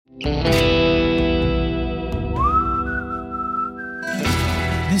This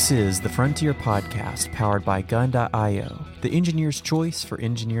is the Frontier Podcast, powered by Gun.io, the engineer's choice for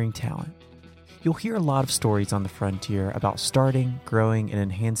engineering talent. You'll hear a lot of stories on the frontier about starting, growing, and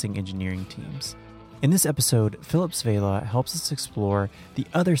enhancing engineering teams. In this episode, Philip Svela helps us explore the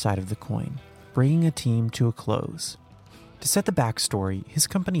other side of the coin, bringing a team to a close. To set the backstory, his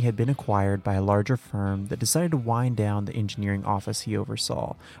company had been acquired by a larger firm that decided to wind down the engineering office he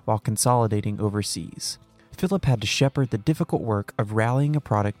oversaw while consolidating overseas. Philip had to shepherd the difficult work of rallying a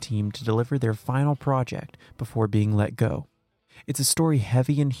product team to deliver their final project before being let go. It's a story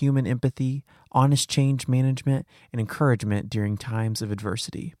heavy in human empathy, honest change management, and encouragement during times of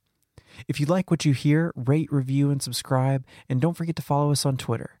adversity. If you like what you hear, rate, review, and subscribe, and don't forget to follow us on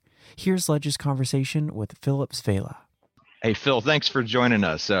Twitter. Here's Ledge's conversation with Philip Svela. Hey, Phil, thanks for joining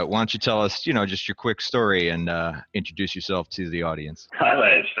us. Why don't you tell us, just your quick story and introduce yourself to the audience. Hi,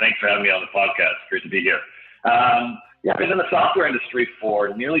 Ledge. Thanks for having me on the podcast. Great to be here. I've been in the software industry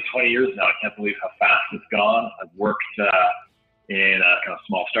for nearly 20 years now. I can't believe how fast it's gone. I've worked in kind of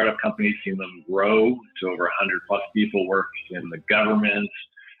small startup companies, seen them grow to over 100 plus people, worked in the government,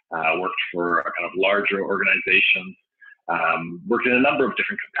 worked for kind of larger organizations, worked in a number of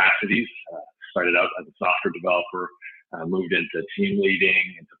different capacities. Started out as a software developer, moved into team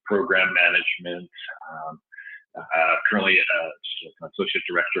leading, into program management, currently an associate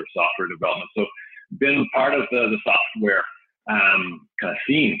director of software development. So been part of the software kind of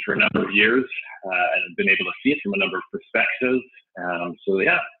scene for a number of years and been able to see it from a number of perspectives. Kind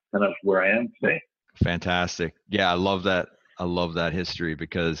of where I am today. Fantastic. Yeah, I love that. I love that history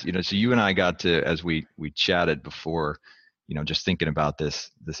because, so you and I got to, as we chatted before, just thinking about this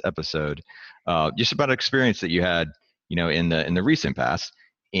episode, just about an experience that you had, in the recent past.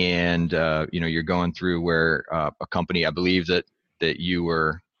 And, you're going through where a company, I believe that you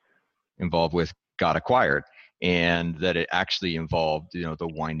were involved with got acquired, and that it actually involved,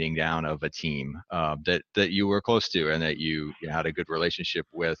 the winding down of a team that you were close to and that you had a good relationship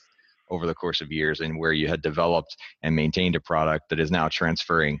with over the course of years, and where you had developed and maintained a product that is now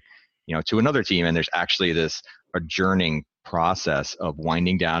transferring, to another team. And there's actually this adjourning process of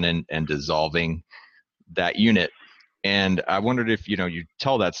winding down and dissolving that unit. And I wondered if, you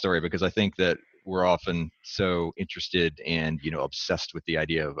tell that story, because I think that we're often so interested and, obsessed with the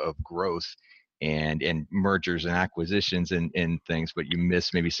idea of growth and mergers and acquisitions and things, but you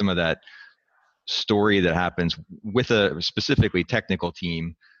miss maybe some of that story that happens with a specifically technical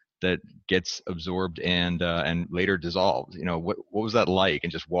team that gets absorbed and later dissolved. What was that like?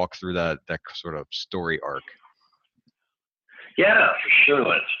 And just walk through that sort of story arc. Yeah, for sure,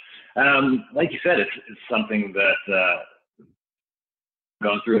 Ledge. Like you said, it's something that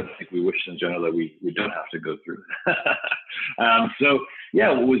gone through. I think we wish in general that we don't have to go through. I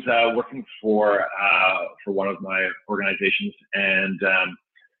was working for one of my organizations, and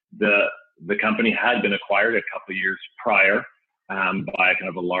the company had been acquired a couple of years prior by kind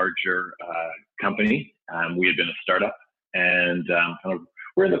of a larger company. We had been a startup, and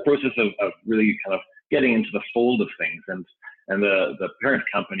we're in the process of really kind of getting into the fold of things, and the parent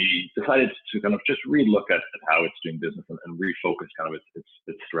company decided to kind of just relook at how it's doing business and refocus kind of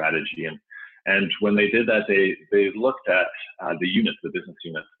its strategy. And when they did that, they looked at the business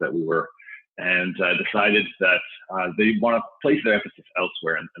units that we were, and decided that they want to place their emphasis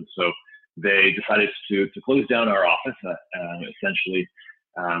elsewhere. And so they decided to close down our office, essentially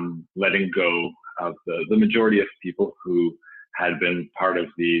letting go of the majority of people who had been part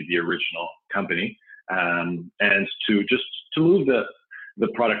of the original company. And to move the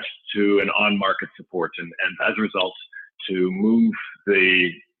product to an on-market support, and as a result, to move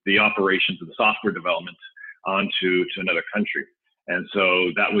the operations of the software development onto another country. And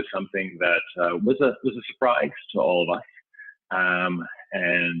so that was something that was a surprise to all of us,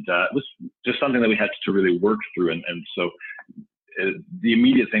 and it was just something that we had to really work through. And so the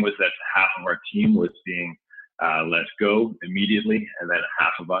immediate thing was that half of our team was being let go immediately, and then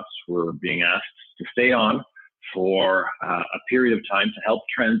half of us were being asked to stay on for a period of time to help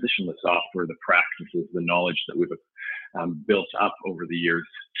transition the software, the practices, the knowledge that we've built up over the years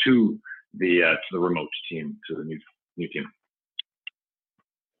to the remote team, to the new team.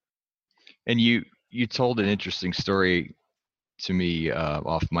 And you told an interesting story to me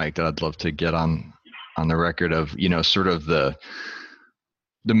off mic that I'd love to get on the record of, sort of the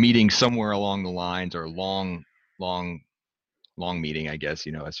meeting somewhere along the lines, or long meeting, I guess,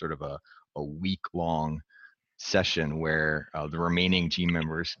 as sort of a week-long session where the remaining team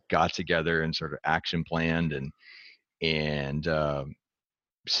members got together and sort of action planned and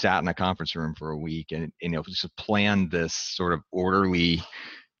sat in a conference room for a week and just planned this sort of orderly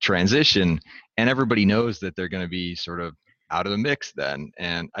transition, and everybody knows that they're going to be sort of out of the mix then.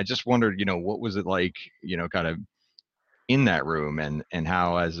 And I just wondered, what was it like, kind of in that room, and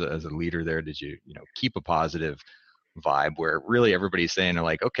how as a leader there did you keep a positive vibe where really everybody's saying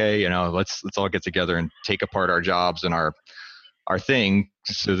like, okay, let's all get together and take apart our jobs and our thing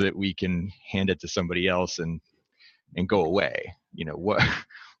so that we can hand it to somebody else and go away.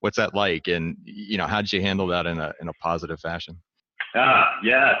 What's that like, and how did you handle that in a positive fashion?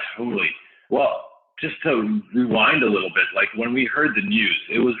 Yeah, totally. Well, just to rewind a little bit, like when we heard the news,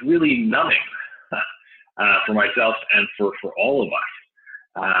 it was really numbing for myself and for all of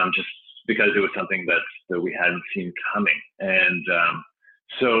us, just because it was something that we hadn't seen coming. And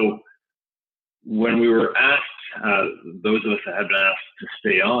so when we were asked, those of us that had been asked to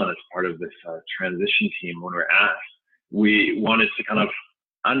stay on as part of this transition team, when we were asked, we wanted to kind of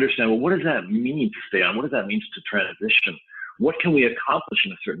understand, well, what does that mean to stay on? What does that mean to transition? What can we accomplish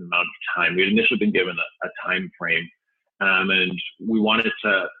in a certain amount of time? We had initially been given a time frame, and we wanted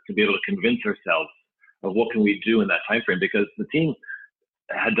to be able to convince ourselves of what can we do in that time frame, because the team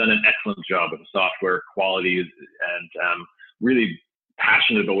had done an excellent job of software quality and really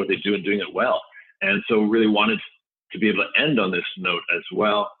passionate about what they do and doing it well. And so really wanted to be able to end on this note as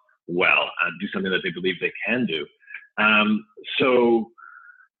well, and do something that they believe they can do. So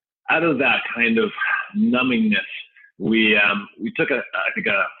out of that kind of numbingness, we took I think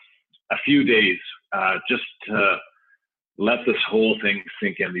a few days just to let this whole thing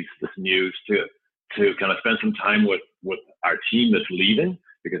sink in, this news, to kind of spend some time with our team that's leaving,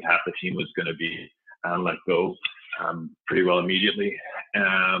 because half the team was going to be let go pretty well immediately.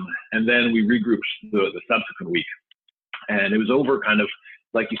 And then we regrouped the subsequent week. And it was over kind of,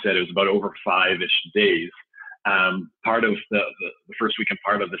 like you said, it was about over 5-ish days. Part of the first week and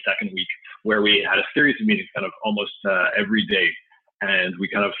part of the second week, where we had a series of meetings kind of almost every day. And we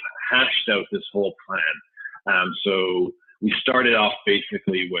kind of hashed out this whole plan. So we started off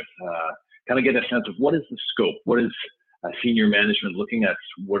basically with kind of get a sense of what is the scope, what is senior management looking at,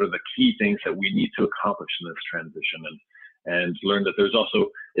 what are the key things that we need to accomplish in this transition, and learn that there's also,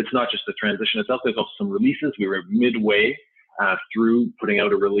 it's not just the transition itself, there's also some releases. We were midway through putting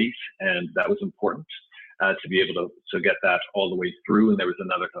out a release, and that was important to be able to get that all the way through, and there was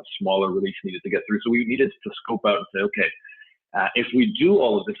another kind of smaller release needed to get through. So we needed to scope out and say, okay, if we do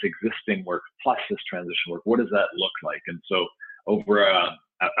all of this existing work plus this transition work, what does that look like? And so over a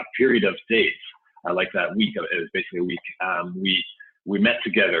period of days, like that week, it was basically a week, we met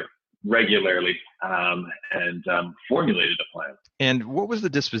together regularly and formulated a plan. And what was the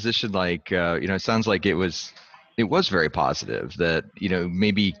disposition like? It sounds like it was very positive, that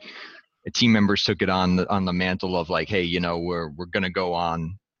maybe team members took it on the mantle of like, hey, we're going to go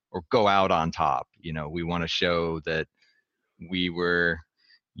on or go out on top. We want to show that we were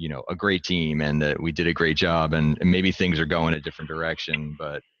a great team and that we did a great job, and maybe things are going a different direction,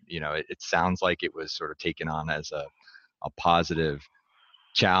 but it sounds like it was sort of taken on as a positive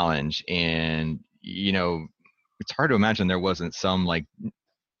challenge. And it's hard to imagine there wasn't some like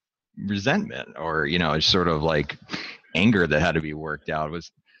resentment or sort of like anger that had to be worked out.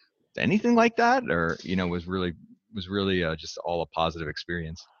 Was anything like that, or was really just all a positive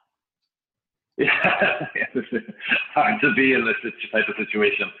experience? Yeah, it's hard to be in this type of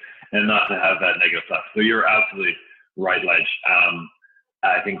situation and not to have that negative stuff. So you're absolutely right, Ledge.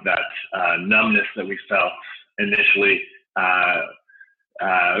 I think that numbness that we felt initially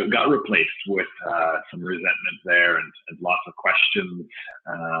got replaced with some resentment there and lots of questions.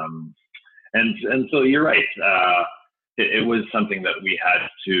 And so you're right. It was something that we had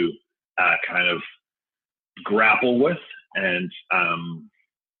to kind of grapple with and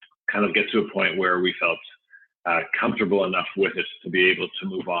kind of get to a point where we felt comfortable enough with it to be able to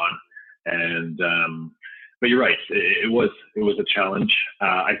move on. And but you're right, it was a challenge.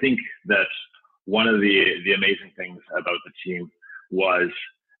 I think that one of the amazing things about the team was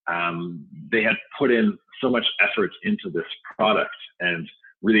they had put in so much effort into this product and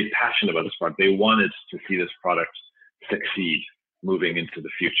really passionate about this product. They wanted to see this product succeed moving into the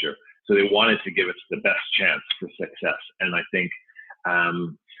future. So they wanted to give it the best chance for success. And I think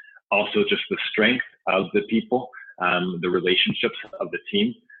also just the strength of the people, the relationships of the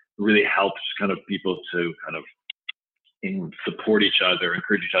team really helped kind of people to kind of support each other,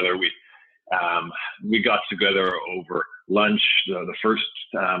 encourage each other. We got together over lunch the first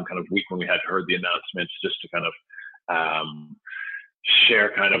kind of week when we had heard the announcements, just to kind of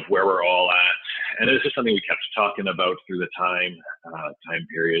share kind of where we're all at. And it was just something we kept talking about through the time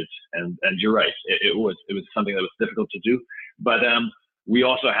periods. And you're right, it was something that was difficult to do, but we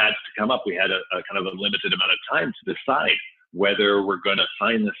also had to come up. We had a kind of a limited amount of time to decide whether we're going to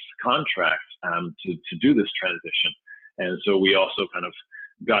sign this contract to do this transition. And so we also kind of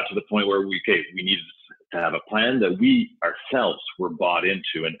got to the point where we needed to have a plan that we ourselves were bought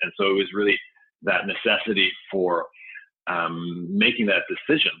into. And so it was really that necessity for making that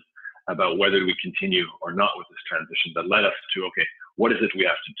decision about whether we continue or not with this transition that led us to, okay, what is it we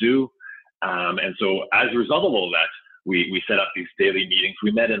have to do? And so as a result of all of that, we set up these daily meetings.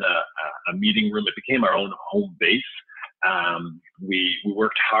 We met in a meeting room. It became our own home base. We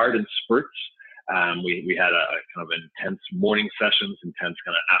worked hard in spurts. We had a kind of intense morning sessions, intense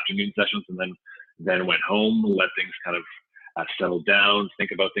kind of afternoon sessions, and then went home, let things kind of settle down,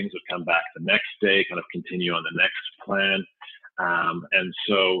 think about things, would come back the next day, kind of continue on the next plan. And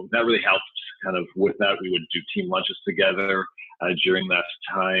so that really helped kind of with that. We would do team lunches together during that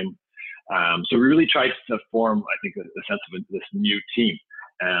time. So we really tried to form, I think, a sense of this new team,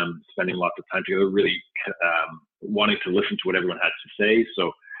 spending lots of time together, really wanting to listen to what everyone had to say.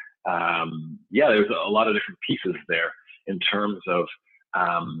 So there's a lot of different pieces there in terms of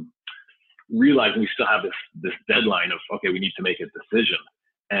realizing we still have this deadline of, okay, we need to make a decision.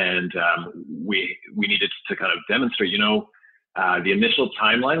 And we needed to kind of demonstrate, the initial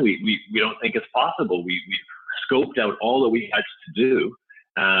timeline, we don't think it's possible. We scoped out all that we had to do.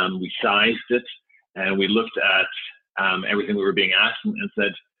 We sized it, and we looked at everything we were being asked and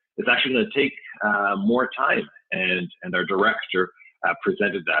said, it's actually going to take more time. And our director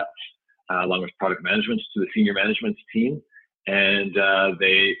presented that along with product management to the senior management team. And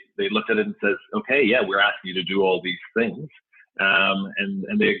they looked at it and said, okay, yeah, we're asking you to do all these things.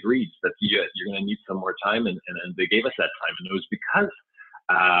 And they agreed that you're going to need some more time. And they gave us that time. And it was because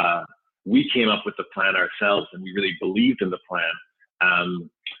we came up with the plan ourselves and we really believed in the plan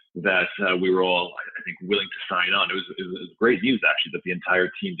that we were all, I think, willing to sign on. It was great news, actually, that the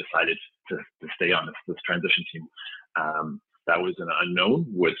entire team decided to stay on this transition team. That was an unknown.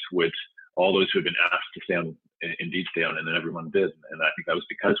 Would all those who had been asked to stay on indeed stay on, and then everyone did. And I think that was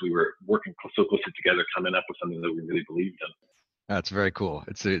because we were working so closely together, coming up with something that we really believed in. That's very cool.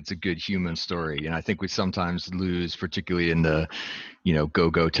 It's a good human story. And I think we sometimes lose, particularly in the,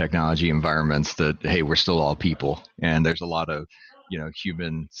 go technology environments, that, hey, we're still all people. And there's a lot of,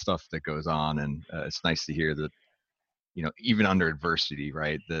 human stuff that goes on. And it's nice to hear that, even under adversity,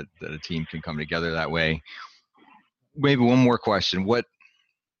 right, that a team can come together that way. Maybe one more question. What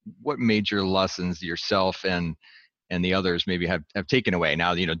major lessons yourself and the others maybe have taken away?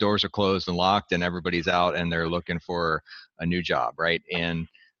 Now, doors are closed and locked and everybody's out and they're looking for a new job, right? And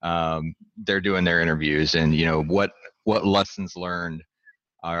they're doing their interviews, and what lessons learned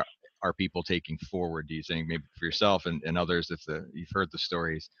are people taking forward, do you think, maybe for yourself and others, if you've heard the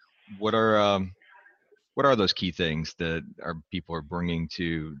stories? What are those key things that people are bringing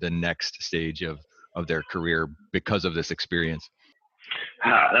to the next stage of their career because of this experience?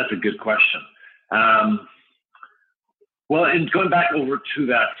 That's a good question. Well, and going back over to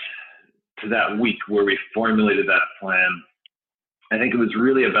that week where we formulated that plan, I think it was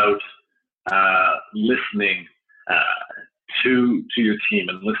really about listening to your team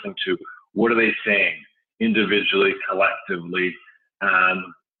and listening to what are they saying individually, collectively,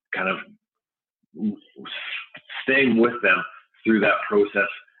 kind of staying with them through that process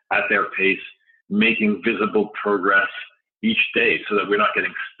at their pace, making visible progress each day so that we're not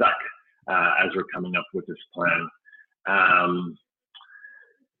getting stuck as we're coming up with this plan.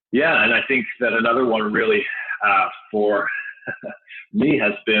 And I think that another one really for me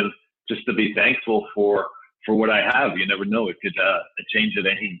has been just to be thankful for what I have. You never know, it could change at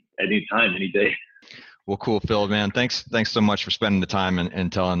any time, any day. Well, cool, Phil, man. Thanks so much for spending the time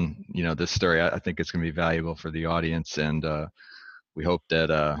and telling this story. I think it's going to be valuable for the audience, and we hope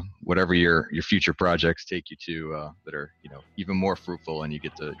that whatever your future projects take you to that are even more fruitful, and you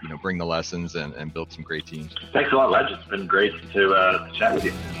get to bring the lessons and build some great teams. Thanks a lot, Ledge. It's been great to chat with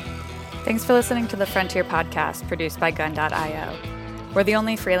you. Thanks for listening to the Frontier Podcast, produced by Gun.io. We're the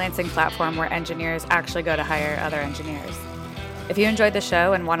only freelancing platform where engineers actually go to hire other engineers. If you enjoyed the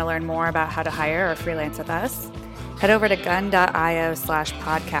show and want to learn more about how to hire or freelance with us, head over to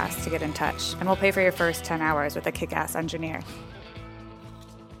gun.io/podcast to get in touch, and we'll pay for your first 10 hours with a kick-ass engineer.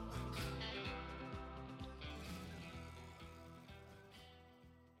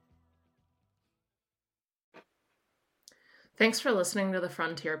 Thanks for listening to the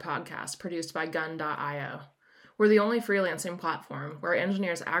Frontier Podcast, produced by Gun.io. We're the only freelancing platform where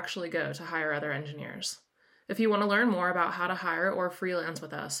engineers actually go to hire other engineers. If you want to learn more about how to hire or freelance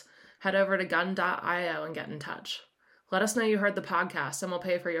with us, head over to Gun.io and get in touch. Let us know you heard the podcast, and we'll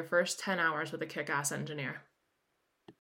pay for your first 10 hours with a kick-ass engineer.